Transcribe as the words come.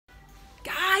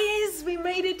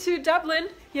made it to Dublin.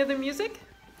 Hear the music?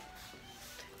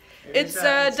 It's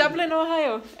it's Dublin,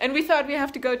 Ohio. And we thought we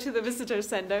have to go to the visitor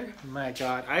center. My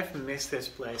God, I've missed this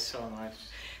place so much.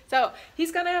 So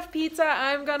he's gonna have pizza,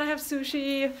 I'm gonna have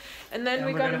sushi, and then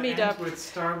we're gonna meet up with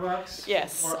Starbucks.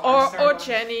 Yes, or or Starbucks.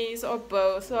 Jenny's, or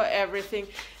both, or everything.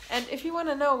 And if you want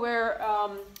to know where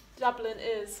Dublin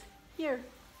is, here,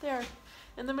 there,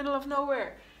 in the middle of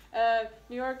nowhere.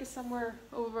 New York is somewhere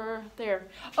over there.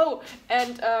 Oh,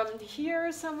 and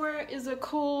here somewhere is a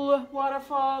cool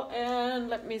waterfall. And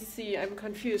let me see, I'm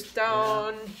confused.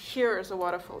 Down here is a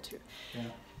waterfall too. Yeah.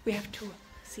 We have to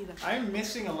see them. I'm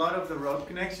missing a lot of the road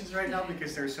connections right now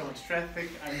because there's so much traffic.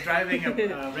 I'm driving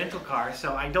a rental car, so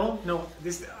I don't know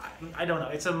this. I don't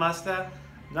know. It's a Mazda.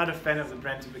 Not a fan of the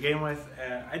brand to begin with.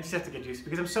 I just have to get used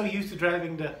because I'm so used to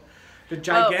driving the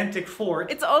gigantic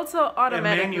Ford. It's also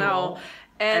automatic manual, now,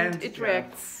 and it yeah.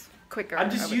 reacts quicker.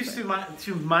 I'm just used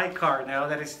to my car now.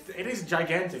 It is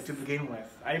gigantic to begin with.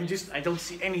 I don't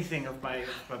see anything of my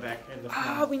back in the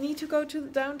front. We need to go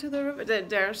down to the river.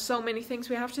 There are so many things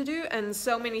we have to do, and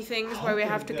so many things where we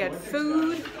have to get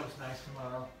food. Becomes nice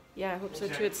tomorrow. Yeah, I hope so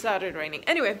too. It started raining.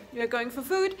 Anyway, we are going for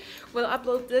food. We'll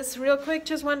upload this real quick.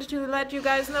 Just wanted to let you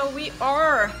guys know we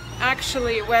are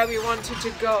actually where we wanted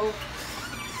to go.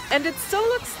 And it still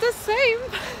looks the same.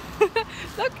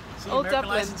 Look, See, old American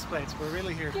Dublin. license plates. We're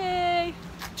really here. Yay!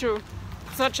 True.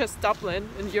 It's not just Dublin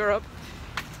in Europe.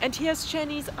 And here's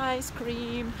Jenny's ice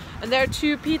cream. And there are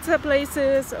 2 pizza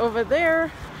places over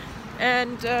there.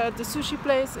 And the sushi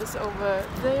place is over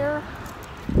there.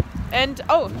 And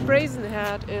oh, Brazen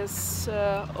Head is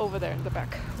over there in the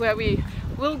back, where we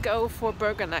will go for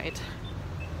burger night.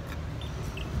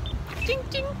 Ding,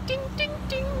 ding, ding, ding,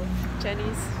 ding.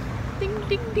 Jenny's. Ding,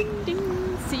 ding, ding,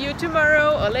 ding. See you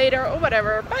tomorrow or later or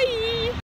whatever. Bye!